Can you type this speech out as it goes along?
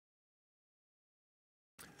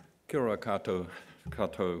Kia ora katoa.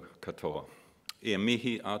 E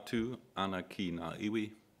mihi atu ana ki ngā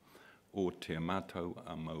iwi o te mātou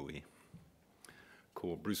a Maui.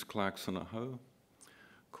 Ko Bruce Clarkson ahau,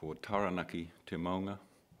 ko Taranaki te maunga,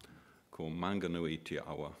 ko Manganui te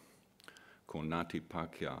awa, ko Ngāti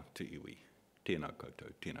Pākehā te iwi. Tēnā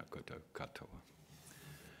koutou katoa.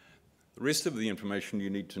 The rest of the information you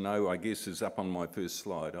need to know, I guess, is up on my first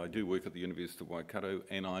slide. I do work at the University of Waikato,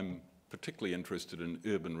 and I'm particularly interested in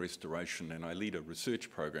urban restoration, and I lead a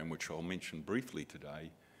research program, which I'll mention briefly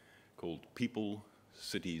today, called People,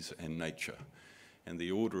 Cities and Nature. And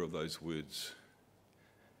the order of those words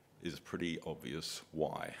is pretty obvious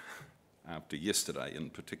why, after yesterday in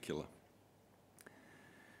particular.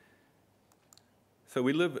 So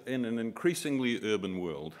we live in an increasingly urban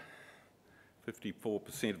world.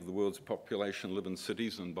 54% of the world's population live in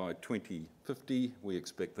cities, and by 2050, we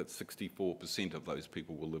expect that 64% of those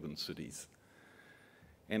people will live in cities.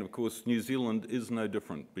 And of course, New Zealand is no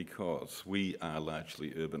different because we are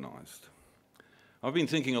largely urbanised. I've been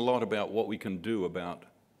thinking a lot about what we can do about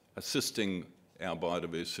assisting our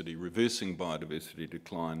biodiversity, reversing biodiversity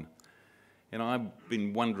decline, and I've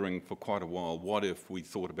been wondering for quite a while, what if we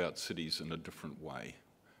thought about cities in a different way?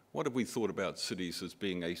 What if we thought about cities as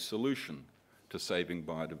being a solution to saving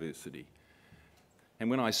biodiversity? And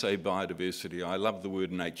when I say biodiversity, I love the word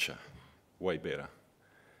nature way better.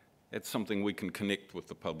 It's something we can connect with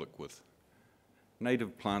the public with.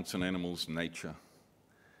 Native plants and animals, nature,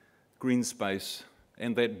 green space,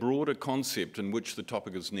 and that broader concept in which the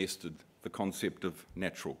topic is nested, the concept of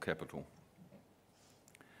natural capital.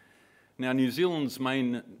 Now, New Zealand's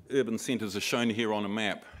main urban centres are shown here on a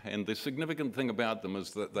map, and the significant thing about them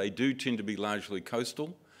is that they do tend to be largely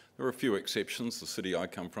coastal. There are a few exceptions. The city I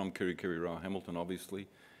come from, Kirikiriroa, Hamilton, obviously,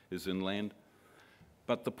 is inland.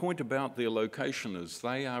 But the point about their location is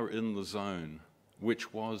they are in the zone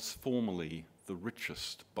which was formerly the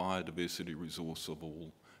richest biodiversity resource of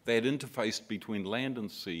all. That interfaced between land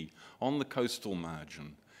and sea on the coastal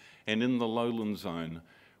margin, and in the lowland zone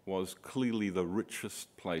was clearly the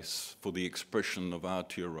richest place for the expression of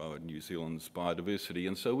Aotearoa, New Zealand's biodiversity.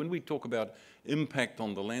 And so when we talk about impact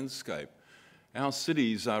on the landscape, our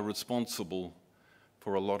cities are responsible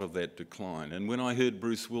for a lot of that decline. And when I heard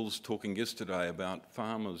Bruce Wills talking yesterday about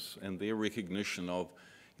farmers and their recognition of,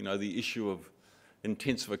 the issue of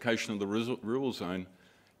intensification of the rural zone,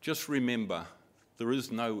 just remember, there is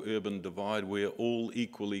no urban divide. We're all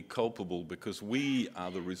equally culpable because we are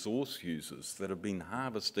the resource users that have been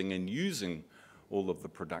harvesting and using all of the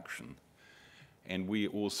production. And we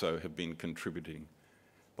also have been contributing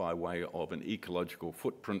by way of an ecological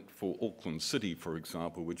footprint for Auckland City, for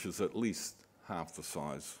example, which is at least half the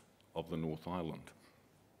size of the North Island.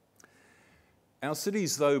 Our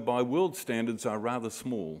cities, though, by world standards are rather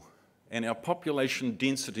small, and our population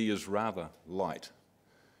density is rather light.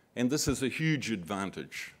 And this is a huge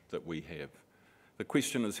advantage that we have. The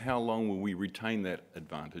question is, how long will we retain that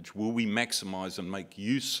advantage? Will we maximise and make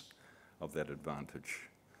use of that advantage?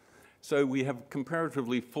 So we have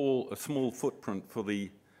comparatively a small footprint for the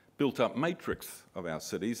built-up matrix of our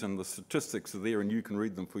cities, and the statistics are there and you can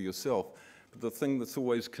read them for yourself. But the thing that's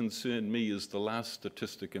always concerned me is the last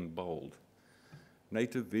statistic in bold.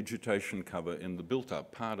 Native vegetation cover in the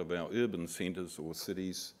built-up part of our urban centres or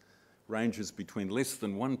cities ranges between less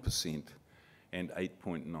than 1% and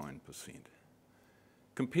 8.9%.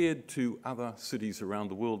 Compared to other cities around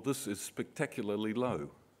the world, this is spectacularly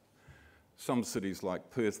low. Some cities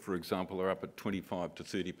like Perth, for example, are up at 25 to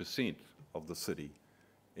 30% of the city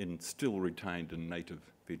and still retained in native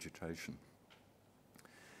vegetation.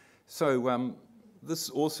 So this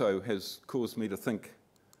also has caused me to think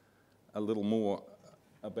a little more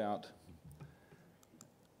about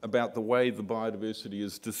the way the biodiversity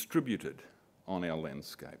is distributed on our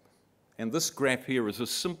landscape. And this graph here is a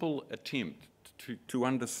simple attempt to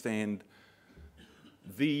understand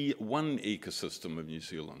the one ecosystem of New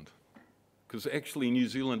Zealand. Because actually New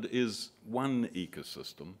Zealand is one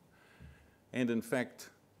ecosystem, and in fact,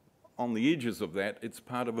 on the edges of that, it's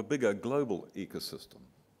part of a bigger global ecosystem.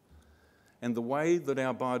 And the way that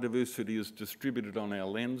our biodiversity is distributed on our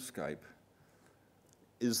landscape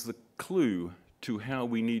is the clue to how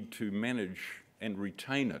we need to manage and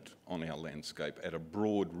retain it on our landscape at a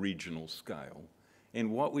broad regional scale, and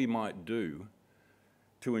what we might do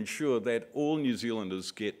to ensure that all New Zealanders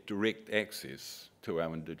get direct access to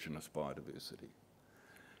our indigenous biodiversity.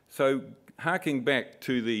 So, harking back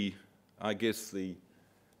to the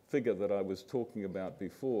figure that I was talking about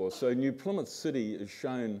before, so New Plymouth City is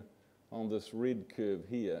shown on this red curve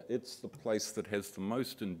here. It's the place that has the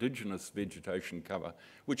most indigenous vegetation cover,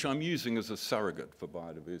 which I'm using as a surrogate for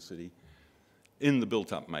biodiversity. in the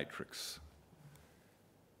built-up matrix.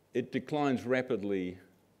 It declines rapidly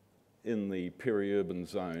in the peri-urban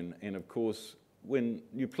zone, and of course, when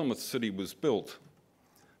New Plymouth City was built,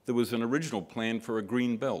 there was an original plan for a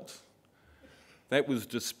green belt. That was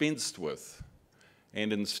dispensed with,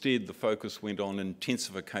 and instead the focus went on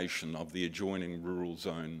intensification of the adjoining rural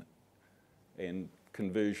zone and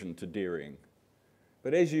conversion to dairying.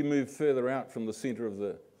 But as you move further out from the centre of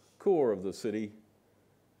the core of the city,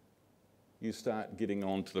 you start getting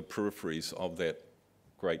onto the peripheries of that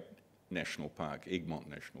great national park, Egmont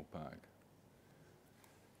National Park.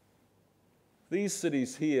 These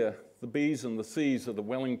cities here, the Bs and the Cs, are the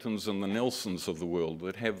Wellingtons and the Nelsons of the world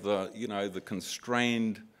that have the, the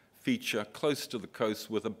constrained feature close to the coast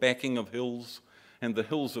with a backing of hills, and the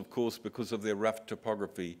hills, of course, because of their rough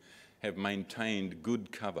topography, have maintained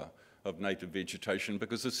good cover of native vegetation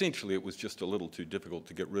because essentially it was just a little too difficult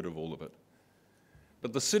to get rid of all of it.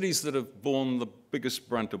 But the cities that have borne the biggest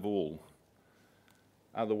brunt of all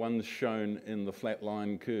are the ones shown in the flat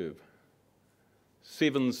line curve.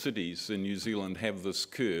 7 cities in New Zealand have this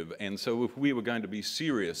curve, and so if we were going to be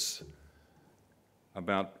serious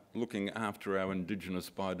about looking after our indigenous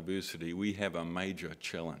biodiversity, we have a major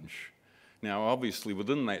challenge. Now, obviously,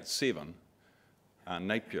 within that 7 are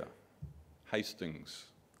Napier, Hastings,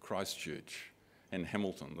 Christchurch, and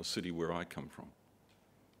Hamilton, the city where I come from.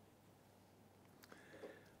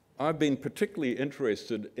 I've been particularly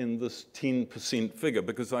interested in this 10% figure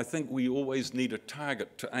because I think we always need a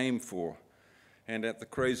target to aim for. And at the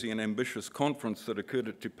Crazy and Ambitious conference that occurred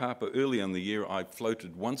at Te Papa earlier in the year, I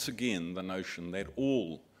floated once again the notion that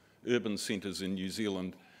all urban centres in New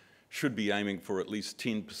Zealand should be aiming for at least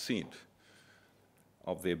 10%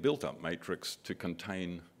 of their built-up matrix to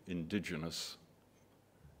contain indigenous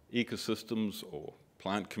ecosystems or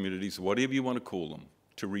plant communities, whatever you want to call them,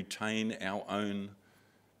 to retain our own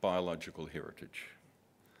biological heritage.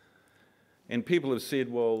 And people have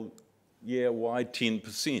said, well, yeah, why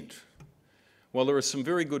 10%? Well, there are some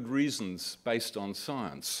very good reasons based on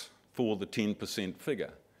science for the 10%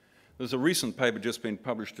 figure. There's a recent paper just been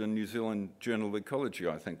published in New Zealand Journal of Ecology,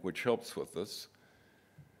 I think, which helps with this.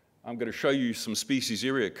 I'm going to show you some species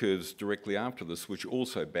area curves directly after this, which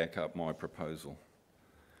also back up my proposal.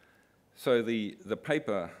 So the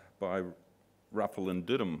paper by Ruffle and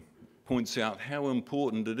Didham points out how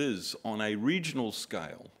important it is on a regional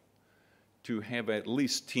scale to have at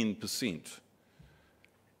least 10%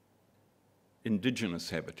 indigenous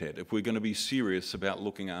habitat if we're going to be serious about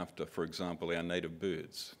looking after, for example, our native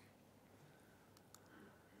birds.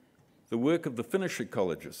 The work of the Finnish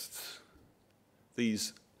ecologists,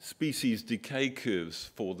 these species decay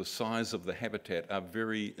curves for the size of the habitat are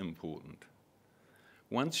very important.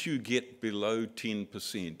 Once you get below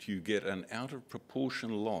 10%, you get an out of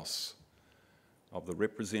proportion loss of the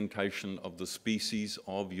representation of the species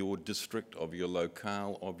of your district, of your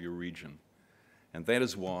locale, of your region. And that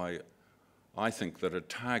is why I think that a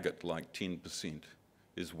target like 10%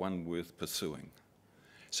 is one worth pursuing.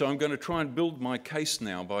 So I'm going to try and build my case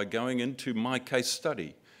now by going into my case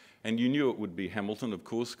study. And you knew it would be Hamilton, of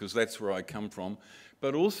course, because that's where I come from,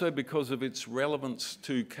 but also because of its relevance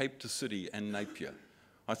to Cape to City and Napier.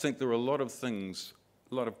 I think there are a lot of things,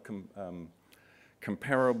 a lot of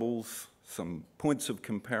comparables, some points of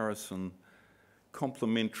comparison,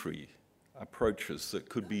 complementary approaches that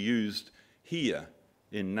could be used here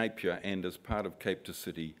in Napier and as part of Cape to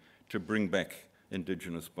City to bring back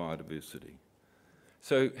indigenous biodiversity.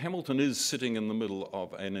 So Hamilton is sitting in the middle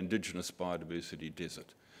of an indigenous biodiversity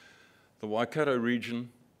desert. The Waikato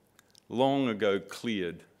region, long ago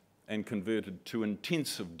cleared and converted to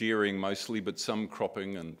intensive dairying mostly, but some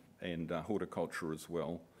cropping and horticulture as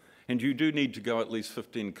well. And you do need to go at least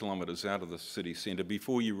 15 kilometres out of the city centre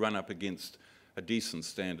before you run up against a decent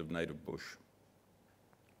stand of native bush.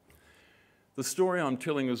 The story I'm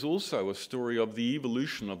telling is also a story of the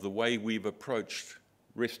evolution of the way we've approached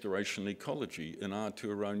restoration ecology in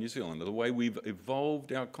Aotearoa New Zealand, the way we've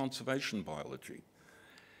evolved our conservation biology.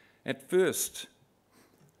 At first,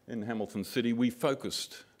 in Hamilton City, we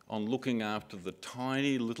focused on looking after the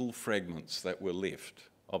tiny little fragments that were left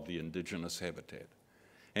of the indigenous habitat.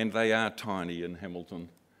 And they are tiny in Hamilton.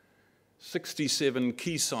 67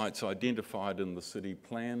 key sites identified in the city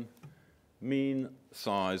plan, mean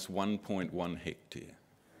size 1.1 hectare.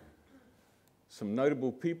 Some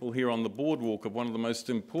notable people here on the boardwalk of one of the most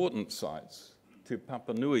important sites, Te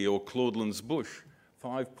Papanui or Claudelands Bush,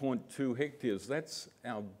 5.2 hectares. That's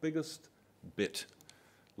our biggest bit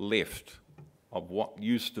left of what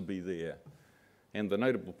used to be there. And the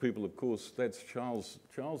notable people, of course, that's Charles.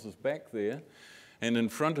 Charles is back there. And in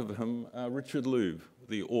front of him, Richard Louv,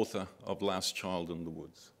 the author of Last Child in the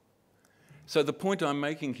Woods. So the point I'm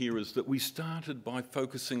making here is that we started by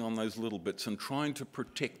focusing on those little bits and trying to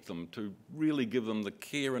protect them, to really give them the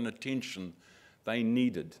care and attention they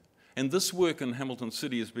needed. And this work in Hamilton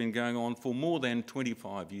City has been going on for more than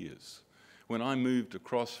 25 years. When I moved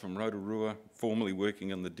across from Rotorua, formerly working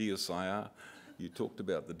in the DSIR, you talked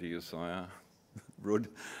about the DSIR, Rud,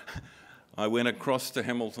 I went across to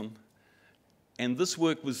Hamilton, and this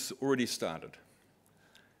work was already started.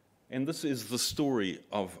 And this is the story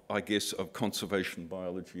of, I guess, of conservation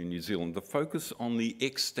biology in New Zealand, the focus on the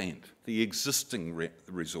extant, the existing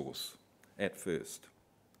resource at first.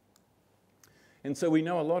 And so we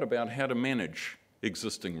know a lot about how to manage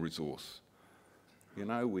existing resource. You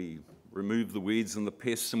know, we remove the weeds and the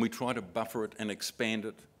pests and we try to buffer it and expand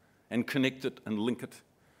it and connect it and link it.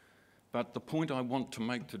 But the point I want to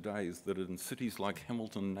make today is that in cities like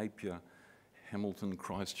Hamilton, Napier, Hamilton,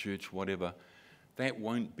 Christchurch, whatever, that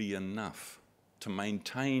won't be enough to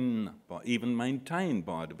maintain, even maintain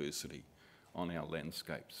biodiversity on our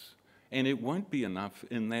landscapes. And it won't be enough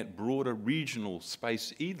in that broader regional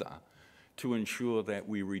space either to ensure that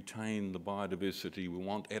we retain the biodiversity we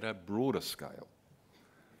want at a broader scale.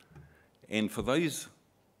 And for those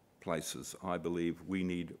places, I believe we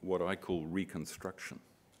need what I call reconstruction.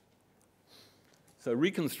 So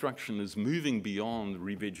reconstruction is moving beyond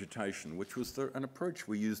revegetation, which was an approach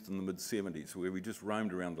we used in the mid-70s, where we just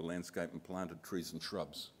roamed around the landscape and planted trees and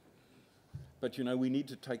shrubs. But you know, we need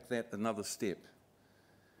to take that another step.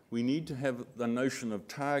 We need to have the notion of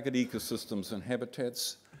target ecosystems and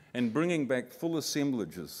habitats and bringing back full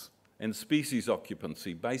assemblages and species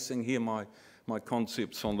occupancy, basing here my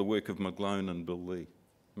concepts on the work of McGlone and Bill Lee,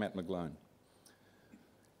 Matt McGlone.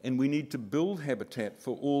 And we need to build habitat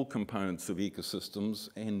for all components of ecosystems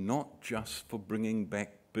and not just for bringing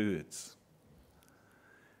back birds.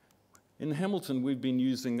 In Hamilton, we've been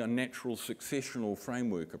using a natural successional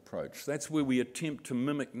framework approach. That's where we attempt to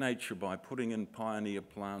mimic nature by putting in pioneer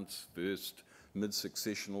plants first,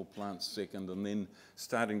 mid-successional plants second, and then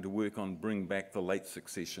starting to work on bring back the late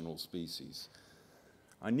successional species.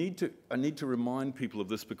 I need to remind people of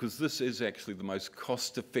this because this is actually the most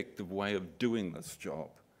cost-effective way of doing this job.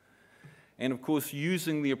 And of course,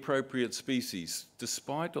 using the appropriate species,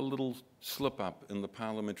 despite a little slip-up in the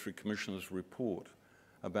Parliamentary Commissioner's report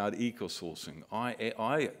about eco-sourcing.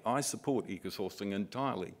 I support eco-sourcing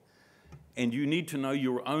entirely. And you need to know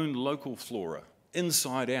your own local flora,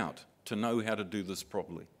 inside out, to know how to do this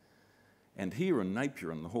properly. And here in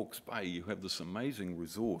Napier in the Hawke's Bay, you have this amazing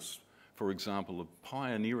resource, for example, of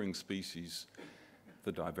pioneering species,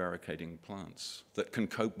 the divaricating plants, that can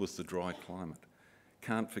cope with the dry climate.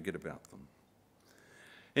 Can't forget about them.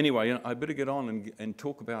 Anyway, I better get on and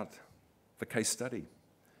talk about the case study.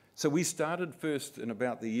 So we started first in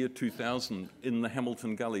about the year 2000 in the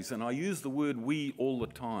Hamilton Gullies, and I use the word we all the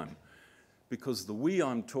time because the we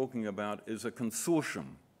I'm talking about is a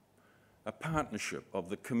consortium, a partnership of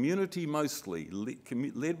the community mostly,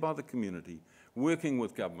 led by the community, working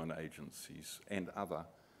with government agencies and other,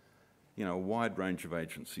 a wide range of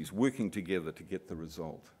agencies working together to get the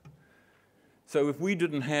result. So if we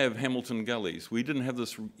didn't have Hamilton Gullies, we didn't have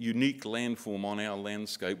this unique landform on our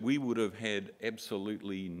landscape, we would have had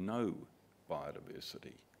absolutely no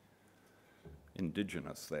biodiversity.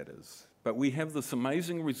 Indigenous, that is. But we have this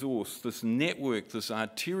amazing resource, this network, this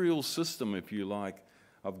arterial system, if you like,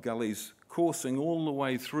 of gullies coursing all the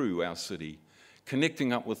way through our city,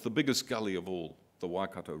 connecting up with the biggest gully of all, the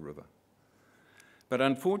Waikato River. But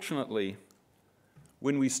unfortunately,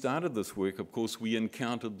 when we started this work, of course, we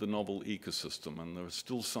encountered the novel ecosystem, and there are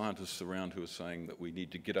still scientists around who are saying that we need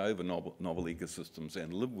to get over novel ecosystems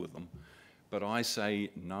and live with them. But I say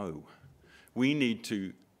no. We need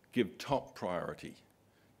to give top priority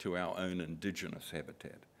to our own indigenous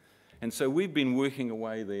habitat. And so we've been working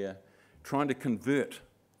away there, trying to convert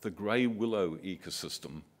the grey willow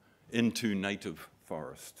ecosystem into native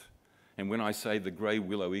forest. And when I say the grey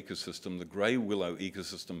willow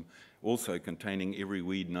ecosystem also containing every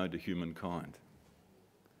weed known to humankind.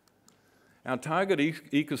 Our target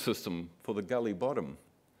ecosystem for the gully bottom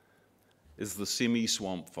is the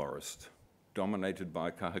semi-swamp forest, dominated by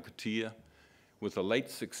kahikatea, with a late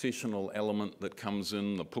successional element that comes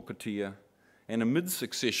in, the pukatea, and a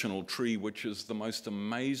mid-successional tree, which is the most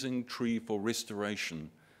amazing tree for restoration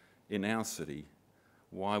in our city,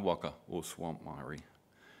 waiwaka or swamp mairi.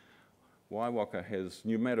 Waiwaka has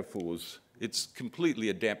pneumatophores. It's completely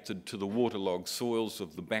adapted to the waterlogged soils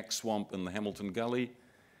of the back swamp in the Hamilton Gully,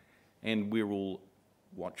 and we're all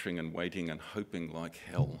watching and waiting and hoping like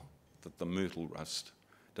hell that the myrtle rust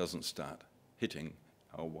doesn't start hitting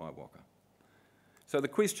our waiwaka. So the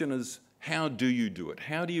question is, how do you do it?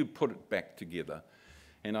 How do you put it back together?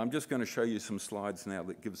 And I'm just going to show you some slides now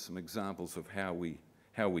that give some examples of how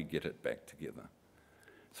we get it back together.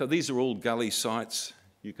 So these are all gully sites.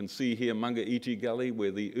 You can see here Munga Iti Gully,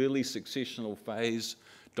 where the early successional phase,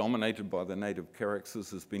 dominated by the native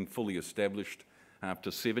Karaxes, has been fully established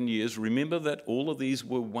after 7 years. Remember that all of these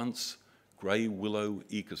were once grey willow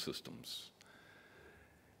ecosystems.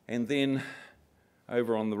 And then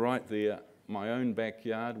over on the right there, my own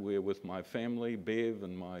backyard, where with my family, Bev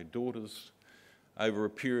and my daughters, over a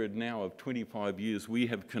period now of 25 years, we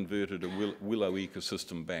have converted a willow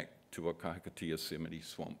ecosystem back to a Kahakatea Yosemite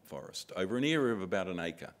swamp forest over an area of about 1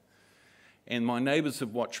 acre. And my neighbours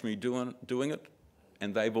have watched me doing it,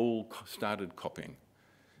 and they've all started copying.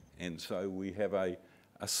 And so we have a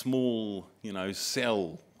small,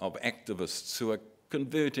 cell of activists who are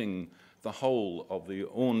converting the whole of the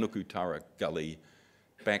Ornukutara Gully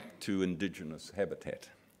back to indigenous habitat.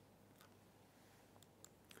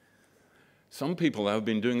 Some people have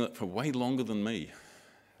been doing it for way longer than me.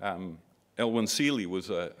 Elwyn Seeley was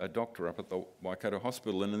a doctor up at the Waikato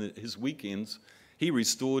Hospital, and in his weekends, he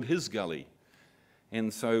restored his gully.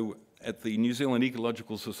 And so at the New Zealand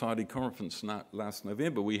Ecological Society conference last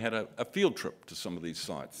November, we had a field trip to some of these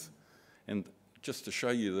sites. And just to show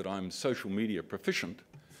you that I'm social media proficient,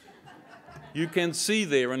 you can see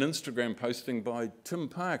there an Instagram posting by Tim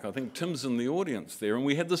Park. I think Tim's in the audience there. And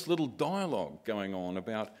we had this little dialogue going on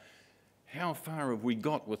about how far have we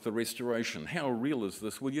got with the restoration? How real is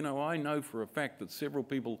this? Well, I know for a fact that several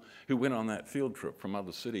people who went on that field trip from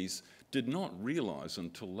other cities did not realise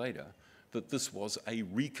until later that this was a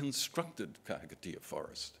reconstructed Kahakatea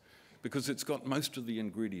forest, because it's got most of the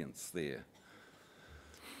ingredients there.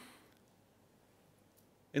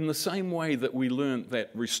 In the same way that we learnt that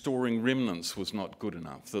restoring remnants was not good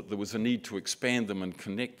enough, that there was a need to expand them and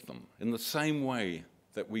connect them, in the same way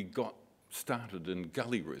that we got started in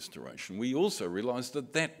gully restoration, we also realised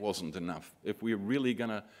that that wasn't enough if we're really going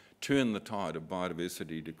to turn the tide of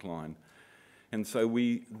biodiversity decline. And so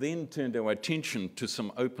we then turned our attention to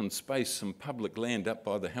some open space, some public land up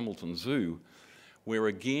by the Hamilton Zoo, where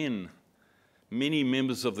again, many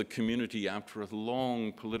members of the community, after a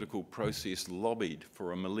long political process, lobbied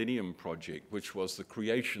for a Millennium Project, which was the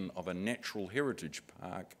creation of a natural heritage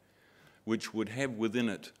park, which would have within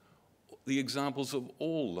it the examples of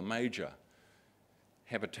all the major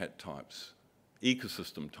habitat types,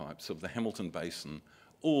 ecosystem types of the Hamilton Basin,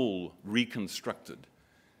 all reconstructed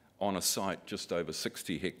on a site just over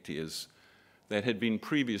 60 hectares that had been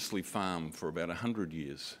previously farmed for about 100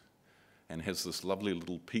 years and has this lovely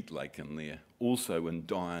little peat lake in there, also in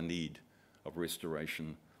dire need of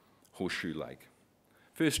restoration, Horseshoe Lake.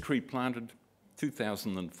 First tree planted,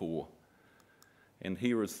 2004, and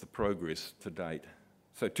here is the progress to date.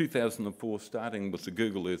 So 2004, starting with the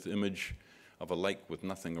Google Earth image of a lake with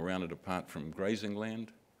nothing around it apart from grazing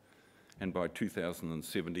land, and by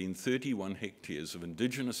 2017, 31 hectares of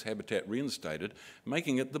indigenous habitat reinstated,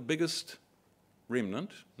 making it the biggest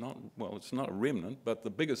remnant, it's not a remnant, but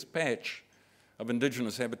the biggest patch of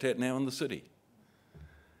indigenous habitat now in the city.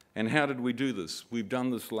 And how did we do this? We've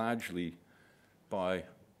done this largely by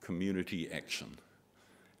community action.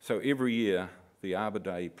 So every year, the Arbor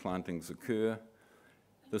Day plantings occur.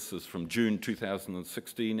 This is from June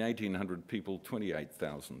 2016, 1,800 people,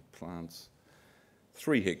 28,000 plants,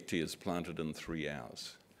 3 hectares planted in 3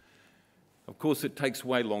 hours. Of course, it takes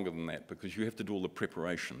way longer than that because you have to do all the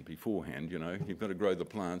preparation beforehand, You've got to grow the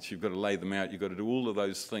plants, you've got to lay them out, you've got to do all of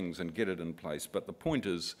those things and get it in place. But the point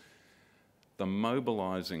is, the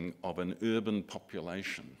mobilising of an urban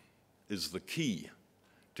population is the key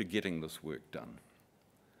to getting this work done.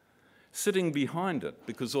 Sitting behind it,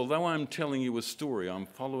 because although I'm telling you a story, I'm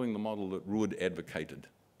following the model that Ruud advocated.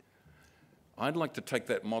 I'd like to take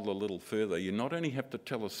that model a little further. You not only have to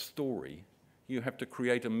tell a story, you have to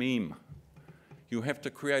create a meme. You have to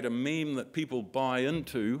create a meme that people buy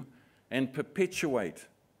into and perpetuate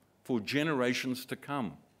for generations to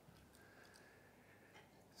come.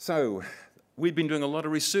 So we've been doing a lot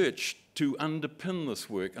of research to underpin this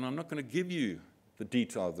work, and I'm not going to give you the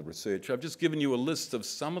detail of the research. I've just given you a list of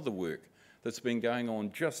some of the work that's been going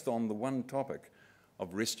on just on the one topic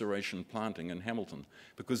of restoration planting in Hamilton,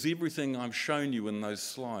 because everything I've shown you in those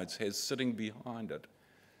slides has sitting behind it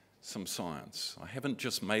some science. I haven't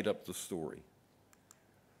just made up the story.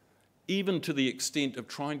 Even to the extent of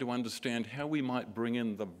trying to understand how we might bring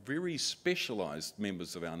in the very specialised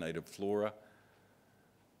members of our native flora,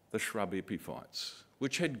 the shrub epiphytes,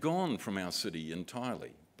 which had gone from our city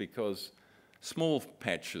entirely because small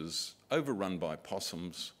patches overrun by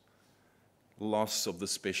possums, loss of the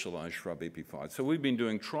specialised shrub epiphytes. So we've been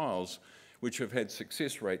doing trials which have had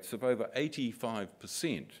success rates of over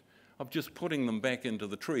 85% of just putting them back into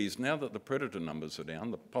the trees. Now that the predator numbers are down,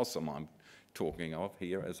 the possum I'm talking of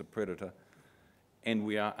here as a predator, and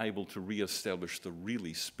we are able to re-establish the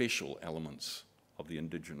really special elements of the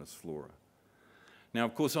indigenous flora. Now,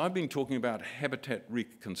 of course, I've been talking about habitat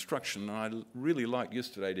reconstruction, and I really liked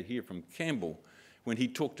yesterday to hear from Campbell when he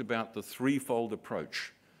talked about the threefold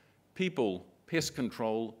approach: people, pest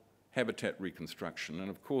control, habitat reconstruction. And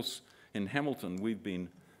of course, in Hamilton, we've been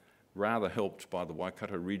rather helped by the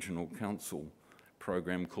Waikato Regional Council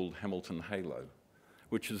program called Hamilton Halo,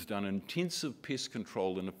 which has done intensive pest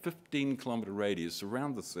control in a 15-kilometre radius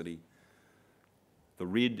around the city. The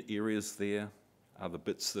red areas there are the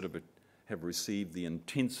bits that have received the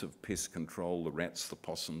intensive pest control, the rats, the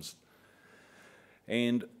possums.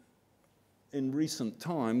 And in recent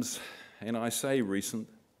times, and I say recent,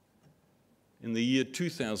 in the year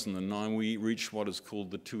 2009, we reached what is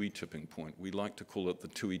called the Tui tipping point. We like to call it the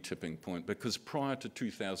Tui tipping point because prior to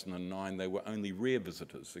 2009, they were only rare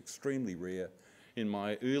visitors, extremely rare. In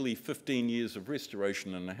my early 15 years of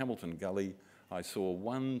restoration in the Hamilton Gully, I saw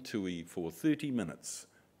one tui for 30 minutes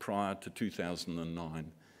prior to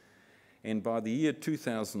 2009. And by the year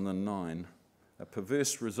 2009, a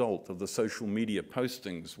perverse result of the social media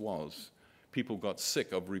postings was people got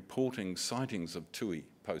sick of reporting sightings of tui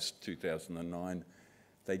post-2009.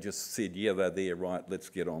 They just said, yeah, they're there, right, let's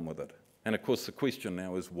get on with it. And of course, the question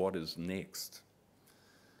now is, what is next?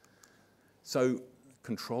 So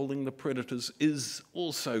controlling the predators is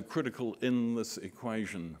also critical in this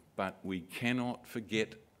equation, but we cannot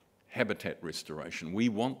forget habitat restoration. We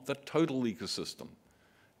want the total ecosystem,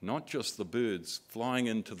 not just the birds flying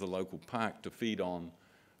into the local park to feed on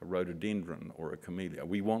a rhododendron or a camellia.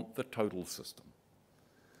 We want the total system.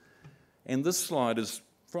 And this slide is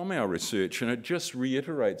from our research, and it just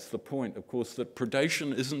reiterates the point, of course, that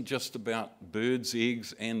predation isn't just about birds,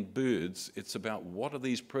 eggs, and birds. It's about what are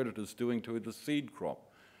these predators doing to the seed crop,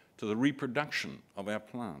 to the reproduction of our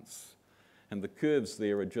plants. And the curves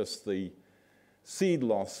there are just the seed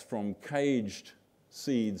loss from caged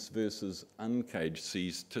seeds versus uncaged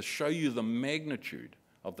seeds to show you the magnitude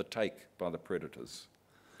of the take by the predators.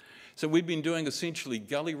 So we've been doing essentially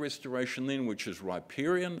gully restoration then, which is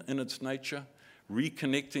riparian in its nature,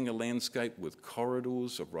 reconnecting a landscape with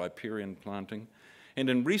corridors of riparian planting. And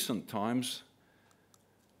in recent times,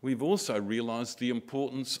 we've also realised the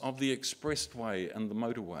importance of the expressway and the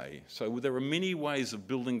motorway. So there are many ways of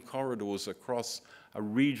building corridors across a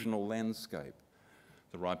regional landscape.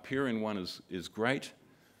 The riparian one is great,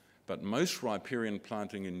 but most riparian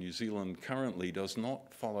planting in New Zealand currently does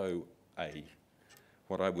not follow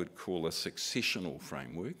what I would call a successional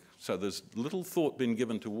framework. So there's little thought been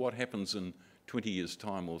given to what happens in 20 years'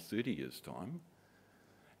 time or 30 years' time.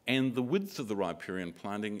 And the width of the riparian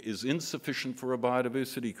planting is insufficient for a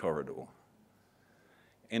biodiversity corridor.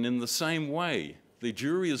 And in the same way, the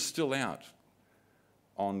jury is still out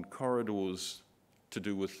on corridors to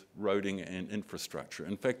do with roading and infrastructure.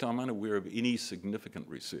 In fact, I'm unaware of any significant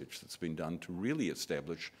research that's been done to really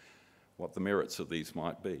establish what the merits of these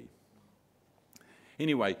might be.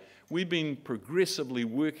 Anyway, we've been progressively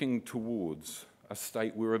working towards a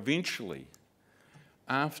state where eventually,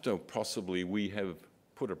 after possibly we have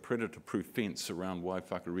put a predator-proof fence around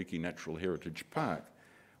Waiwhakariki Natural Heritage Park,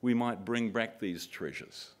 we might bring back these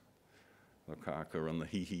treasures, the kaka and the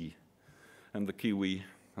hihi and the kiwi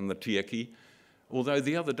and the tiaki. Although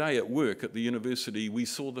the other day at work at the university, we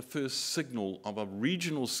saw the first signal of a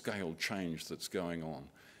regional scale change that's going on.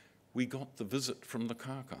 We got the visit from the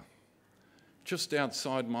kaka, just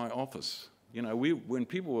outside my office. You know, when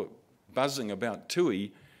people were buzzing about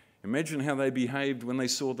tui, imagine how they behaved when they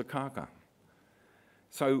saw the kaka.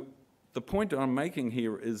 So the point I'm making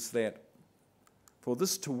here is that for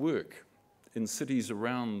this to work in cities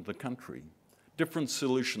around the country, different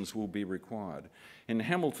solutions will be required. In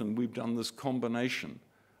Hamilton, we've done this combination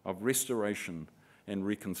of restoration and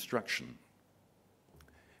reconstruction.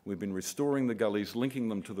 We've been restoring the gullies, linking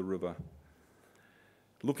them to the river,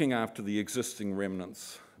 looking after the existing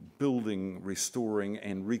remnants, building, restoring,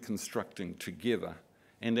 and reconstructing together.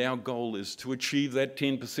 And our goal is to achieve that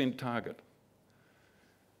 10% target.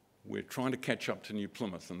 We're trying to catch up to New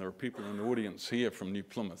Plymouth, and there are people in the audience here from New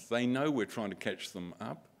Plymouth. They know we're trying to catch them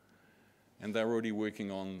up, and they're already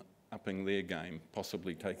working on upping their game,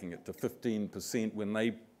 possibly taking it to 15% when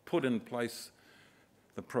they put in place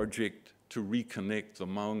the project to reconnect the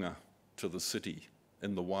maunga to the city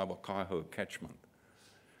in the Waiwakaho catchment.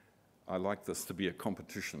 I like this to be a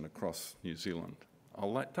competition across New Zealand.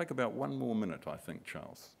 I'll take about one more minute, I think,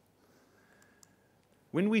 Charles.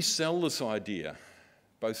 When we sell this idea,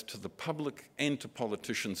 both to the public and to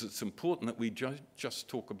politicians, it's important that we just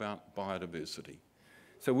talk about biodiversity.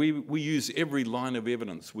 So we use every line of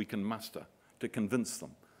evidence we can muster to convince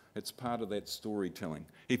them. It's part of that storytelling.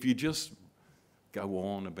 If you just go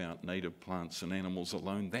on about native plants and animals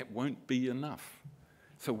alone, that won't be enough.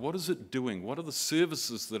 So what is it doing? What are the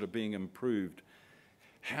services that are being improved?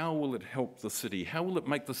 How will it help the city? How will it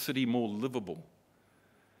make the city more livable?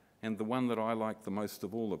 And the one that I like the most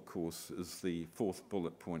of all, of course, is the fourth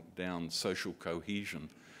bullet point down, social cohesion.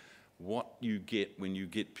 What you get when you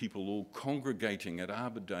get people all congregating at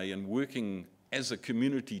Arbor Day and working as a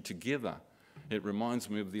community together. It reminds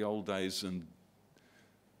me of the old days in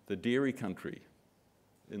the dairy country,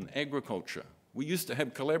 in agriculture. We used to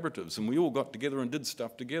have collaboratives and we all got together and did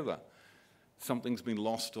stuff together. Something's been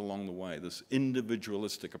lost along the way, this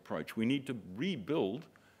individualistic approach. We need to rebuild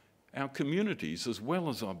our communities as well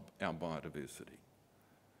as our biodiversity.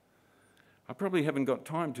 I probably haven't got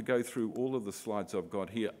time to go through all of the slides I've got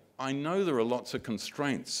here. I know there are lots of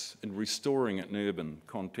constraints in restoring it in urban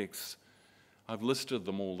contexts. I've listed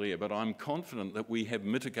them all there, but I'm confident that we have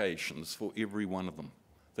mitigations for every one of them,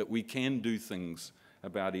 that we can do things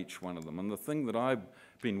about each one of them. And the thing that I've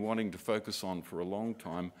been wanting to focus on for a long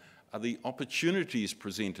time are the opportunities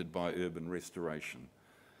presented by urban restoration.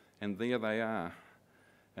 And there they are,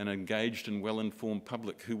 an engaged and well-informed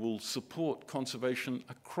public who will support conservation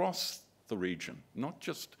across the region, not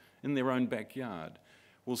just in their own backyard,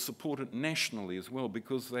 will support it nationally as well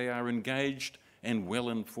because they are engaged and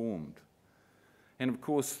well-informed. And of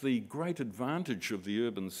course, the great advantage of the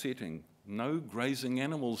urban setting, no grazing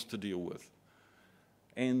animals to deal with.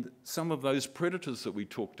 And some of those predators that we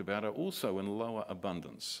talked about are also in lower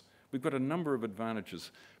abundance. We've got a number of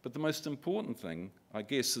advantages, but the most important thing, I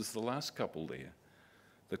guess, is the last couple there,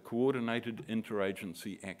 the coordinated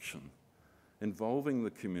interagency action, involving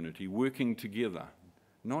the community, working together,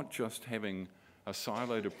 not just having a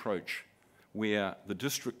siloed approach where the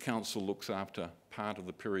district council looks after part of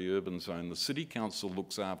the peri-urban zone, the city council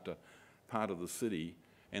looks after part of the city,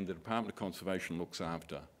 and the Department of Conservation looks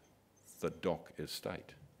after the dock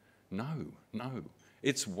estate. No.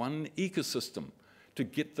 It's one ecosystem. To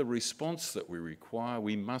get the response that we require,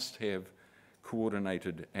 we must have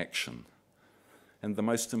coordinated action. And the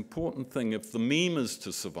most important thing, if the meme is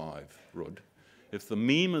to survive, Rud, if the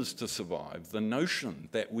meme is to survive, the notion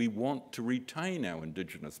that we want to retain our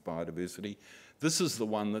indigenous biodiversity, this is the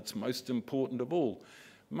one that's most important of all.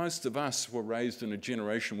 Most of us were raised in a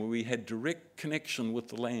generation where we had direct connection with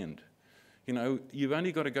the land. You know, you've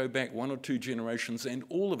only got to go back 1 or 2 generations and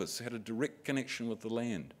all of us had a direct connection with the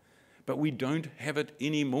land. But we don't have it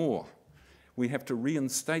anymore. We have to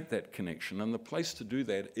reinstate that connection, and the place to do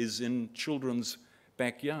that is in children's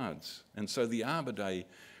backyards. And so the Arbor Day,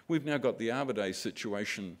 we've now got the Arbor Day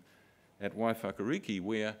situation at Waiwhakariki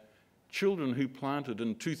where children who planted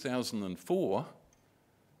in 2004,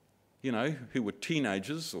 you know, who were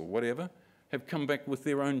teenagers or whatever, have come back with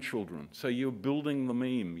their own children. So you're building the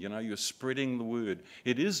meme, you know, you're spreading the word.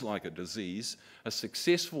 It is like a disease. A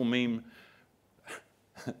successful meme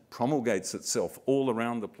promulgates itself all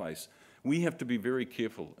around the place. We have to be very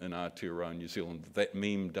careful in Aotearoa, New Zealand, that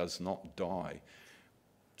meme does not die.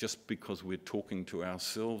 Just because we're talking to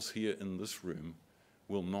ourselves here in this room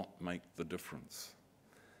will not make the difference.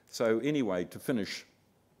 So anyway, to finish,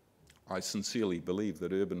 I sincerely believe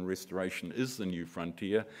that urban restoration is the new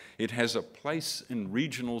frontier. It has a place in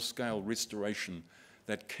regional scale restoration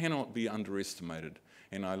that cannot be underestimated.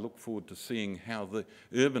 And I look forward to seeing how the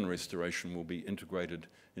urban restoration will be integrated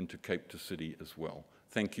into Cape to City as well.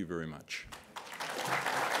 Thank you very much.